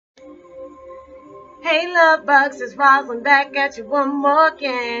Hey love bugs, it's Roslynn back at you one more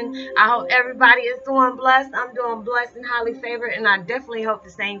again. I hope everybody is doing blessed. I'm doing blessed and highly favored, and I definitely hope the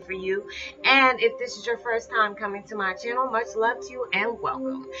same for you. And if this is your first time coming to my channel, much love to you and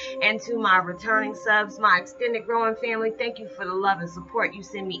welcome. And to my returning subs, my extended growing family, thank you for the love and support you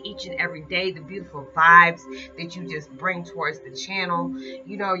send me each and every day, the beautiful vibes that you just bring towards the channel.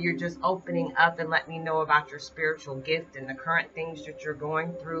 You know, you're just opening up and let me know about your spiritual gift and the current things that you're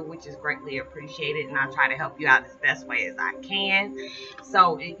going through, which is greatly appreciated. And I try to help you out as best way as I can.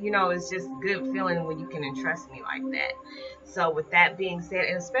 So, it's just good feeling when you can entrust me like that. So with that being said,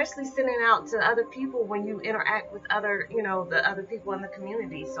 and especially sending out to other people when you interact with other, the other people in the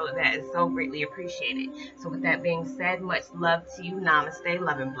community. So that is so greatly appreciated. So with that being said, much love to you. Namaste,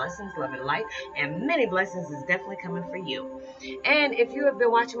 love and blessings, love and light, and many blessings is definitely coming for you. And if you have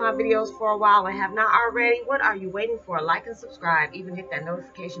been watching my videos for a while and have not already, what are you waiting for? Like and subscribe. Even hit that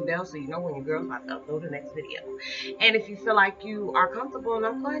notification bell so you know when your girl's about to upload the next video. And if you feel like you are comfortable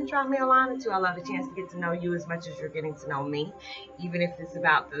enough, go ahead and drop me a line or two. I love the chance to get to know you as much as you're getting to know me. Even if it's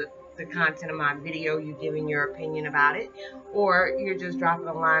about the content of my video, you giving your opinion about it, or you're just dropping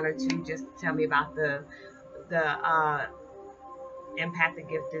a line or two just to tell me about the empathic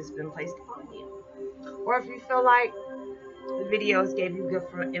gift that's been placed upon you. Or if you feel like the videos gave you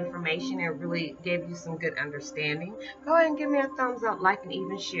good information and really gave you some good understanding, go ahead and give me a thumbs up, like, and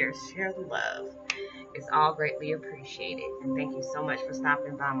even share the love. It's all greatly appreciated. And thank you so much for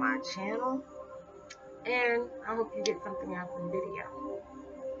stopping by my channel. And I hope you get something out of the video.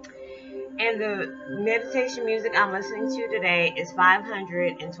 And the meditation music I'm listening to today is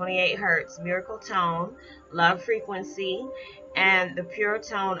 528 Hertz, Miracle Tone, Love Frequency, and the Pure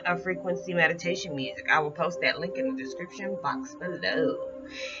Tone of Frequency meditation music. I will post that link in the description box below.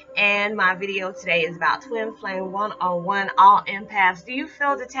 And my video today is about Twin Flame 101, all empaths. Do you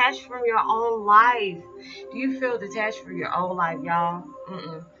feel detached from your own life? Do you feel detached from your own life, y'all?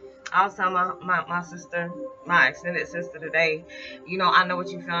 I was telling my sister, my extended sister today, I know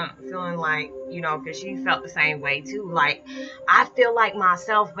what you feeling like, because she felt the same way too. Like, I feel like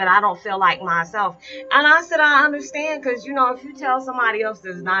myself, but I don't feel like myself. And I said, I understand, because, if you tell somebody else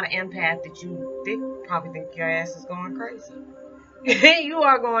that's not an empath that they probably think your ass is going crazy. You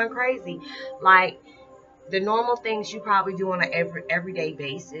are going crazy. Like, the normal things you probably do on an everyday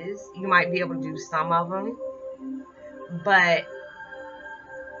basis, you might be able to do some of them, but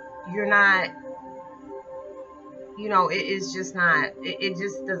you're not, it's just not, it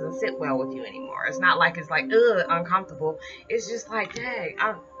just doesn't sit well with you anymore. It's not like it's like, ugh, uncomfortable. It's just like, dang,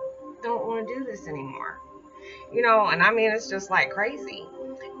 I don't want to do this anymore. And I mean, it's just like crazy.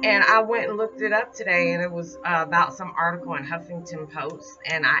 And I went and looked it up today, and it was about some article in Huffington Post.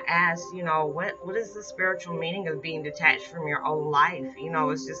 And I asked, what is the spiritual meaning of being detached from your own life?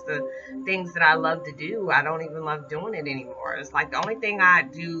 It's just the things that I love to do. I don't even love doing it anymore. It's like the only thing I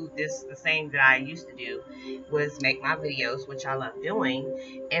do the same that I used to do was make my videos, which I love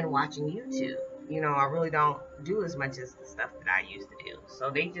doing, and watching YouTube. I really don't do as much as the stuff that I used to do. So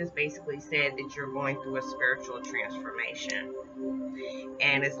they just basically said that you're going through a spiritual transformation.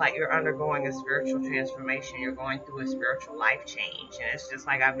 And it's like you're undergoing a spiritual transformation. You're going through a spiritual life change. And it's just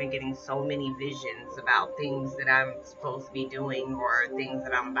like I've been getting so many visions about things that I'm supposed to be doing or things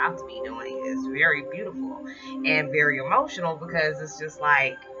that I'm about to be doing. It's very beautiful and very emotional, because it's just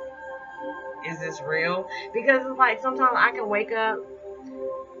like, is this real? Because it's like sometimes I can wake up,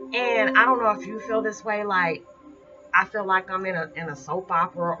 and I don't know if you feel this way, like I feel like I'm in a soap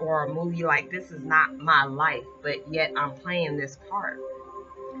opera or a movie, like this is not my life, but yet I'm playing this part.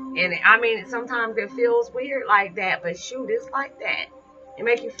 And I mean, sometimes it feels weird like that, but shoot, it's like that. It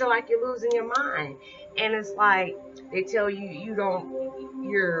makes you feel like you're losing your mind. And it's like they tell you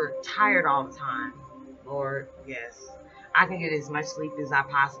you're tired all the time. Lord, yes. I can get as much sleep as I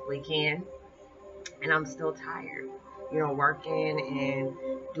possibly can, and I'm still tired. Working and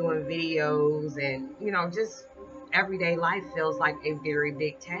doing videos, and just everyday life feels like a very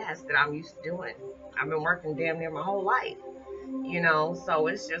big task that I'm used to doing. I've been working damn near my whole life, so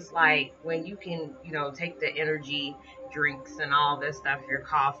it's just like when you can, take the energy drinks and all this stuff, your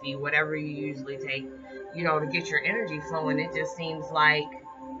coffee, whatever you usually take, to get your energy flowing, it just seems like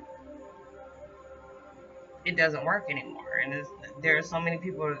it doesn't work anymore. And there are so many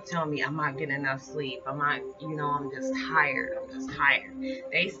people that tell me I'm not getting enough sleep. I'm not, I'm just tired.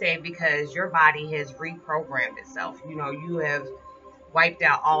 They say because your body has reprogrammed itself. You have wiped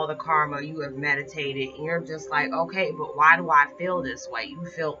out all the karma. You have meditated, and you're just like, okay, but why do I feel this way? You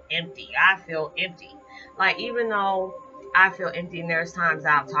feel empty. I feel empty. Like, even though I feel empty, and there's times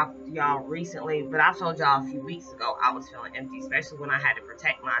I've talked to y'all recently, but I told y'all a few weeks ago I was feeling empty, especially when I had to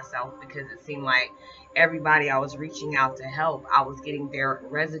protect myself, because it seemed like everybody I was reaching out to help, I was getting their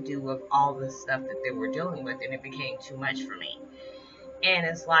residue of all the stuff that they were dealing with, and it became too much for me. And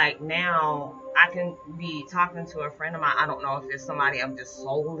it's like now I can be talking to a friend of mine. I don't know if it's somebody I'm just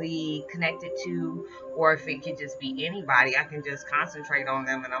solely connected to, or if it could just be anybody. I can just concentrate on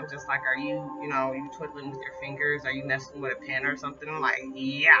them, and I'm just like, are you twiddling with your fingers? Are you messing with a pen or something? I'm like,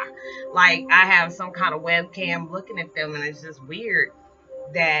 yeah. Like, I have some kind of webcam looking at them, and it's just weird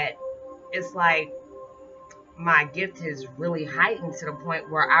that it's like my gift is really heightened to the point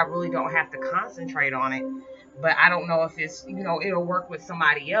where I really don't have to concentrate on it. But I don't know if it's, it'll work with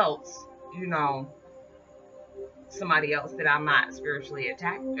somebody else, somebody else that I'm not spiritually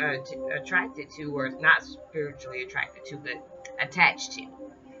attracted to, or not spiritually attracted to, but attached to,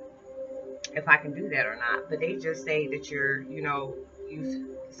 if I can do that or not. But they just say that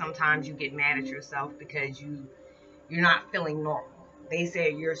sometimes you get mad at yourself because you're not feeling normal. They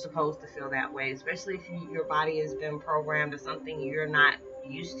say you're supposed to feel that way, especially if your body has been programmed to something you're not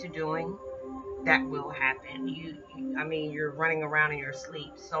used to doing. That will happen. You're running around in your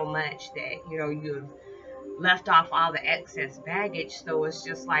sleep so much that you've left off all the excess baggage. So it's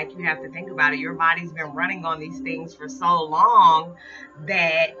just like, you have to think about it. Your body's been running on these things for so long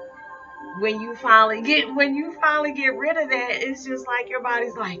that when you finally get rid of that, it's just like your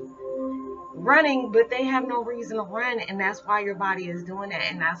body's like running, but they have no reason to run, and that's why your body is doing that,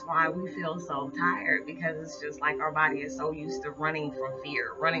 and that's why we feel so tired, because it's just like our body is so used to running from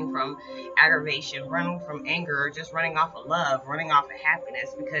fear, running from aggravation, running from anger, or just running off of love, running off of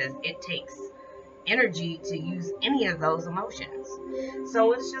happiness, because it takes energy to use any of those emotions.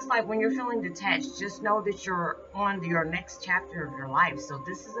 So it's just like, when you're feeling detached, just know that you're on your next chapter of your life. So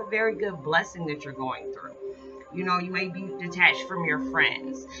this is a very good blessing that you're going through. You may be detached from your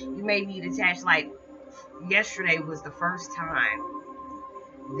friends. You may be detached. Like, yesterday was the first time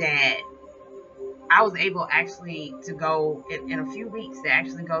that I was able actually to go in a few weeks, to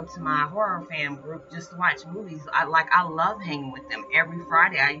actually go to my horror fan group just to watch movies. I love hanging with them every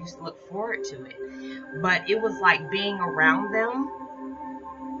Friday. I used to look forward to it. But it was like being around them.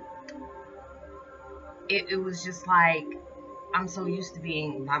 It was just like, I'm so used to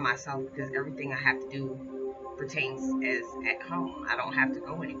being by myself, because everything I have to do pertains as at home. I don't have to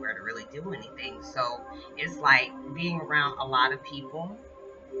go anywhere to really do anything. So it's like being around a lot of people.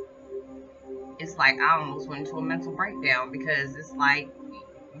 It's like I almost went into a mental breakdown, because it's like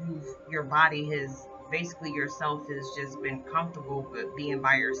your body has basically, yourself has just been comfortable with being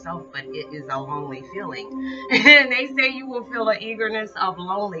by yourself, but it is a lonely feeling. And they say you will feel the eagerness of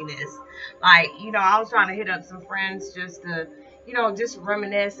loneliness. Like, I was trying to hit up some friends just to just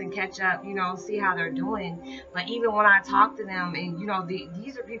reminisce and catch up, see how they're doing. But even when I talk to them, and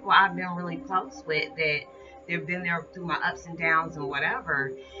these are people I've been really close with, that they've been there through my ups and downs and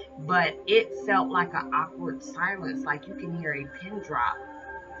whatever, but it felt like an awkward silence, like you can hear a pin drop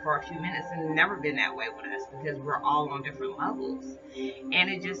for a few minutes, and it's never been that way with us, because we're all on different levels. And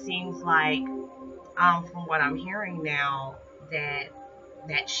it just seems like, from what I'm hearing now,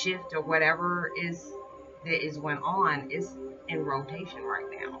 that shift or whatever is went on is in rotation right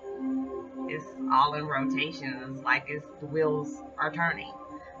now. It's all in rotation. It's like the wheels are turning.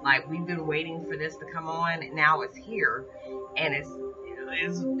 Like, we've been waiting for this to come on, and now it's here, and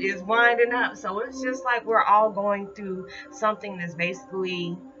it's winding up. So it's just like we're all going through something that's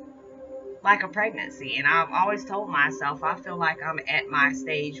basically like a pregnancy. And I've always told myself, I feel like I'm at my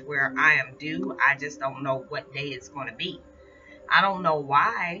stage where I am due. I just don't know what day it's going to be. I don't know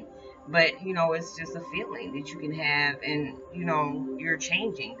why, but it's just a feeling that you can have, and you're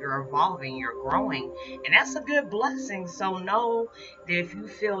changing, you're evolving, you're growing, and that's a good blessing. So know that if you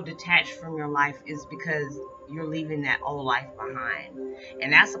feel detached from your life, it's because you're leaving that old life behind,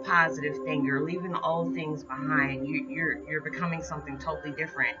 and that's a positive thing. You're leaving the old things behind. You're becoming something totally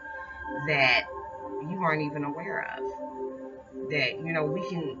different that you weren't even aware of. That we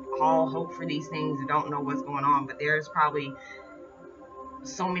can all hope for these things and don't know what's going on, but there's probably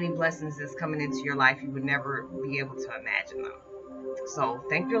so many blessings that's coming into your life, you would never be able to imagine them. So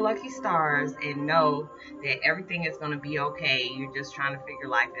thank your lucky stars, and know that everything is going to be okay. You're just trying to figure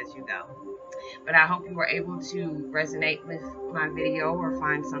life as you go. But I hope you were able to resonate with my video, or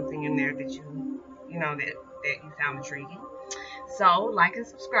find something in there that that you found intriguing. So like and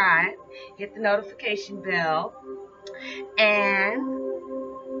subscribe, hit the notification bell, and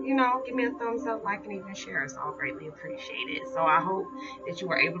give me a thumbs up, like, and even share. It's all greatly appreciated. So I hope that you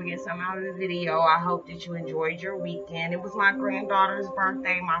were able to get something out of the video. I hope that you enjoyed your weekend. It was my granddaughter's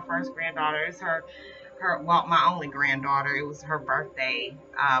birthday, my first granddaughter. It's her well, my only granddaughter. It was her birthday.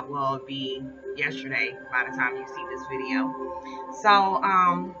 Will be yesterday by the time you see this video. So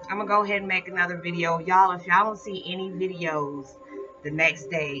I'm gonna go ahead and make another video, y'all. If y'all don't see any videos the next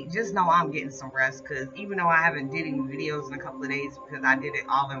day, just know I'm getting some rest, because even though I haven't did any videos in a couple of days because I did it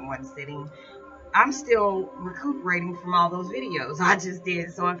all in one sitting, I'm still recuperating from all those videos I just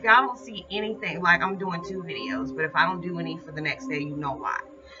did. So if y'all don't see anything, like I'm doing 2 videos, but if I don't do any for the next day, you know why.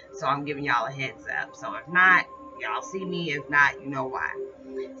 So I'm giving y'all a heads up. So if not, y'all see me. If not, you know why.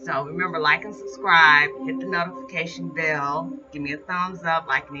 So remember, like and subscribe, hit the notification bell, give me a thumbs up,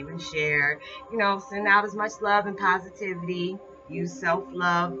 like and even share. You know, send out as much love and positivity. Use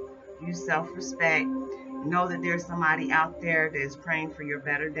self-love, use self-respect. Know that there's somebody out there that is praying for your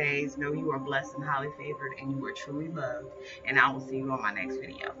better days. Know you are blessed and highly favored, and you are truly loved. And I will see you on my next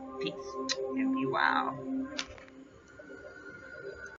video. Peace and be wild.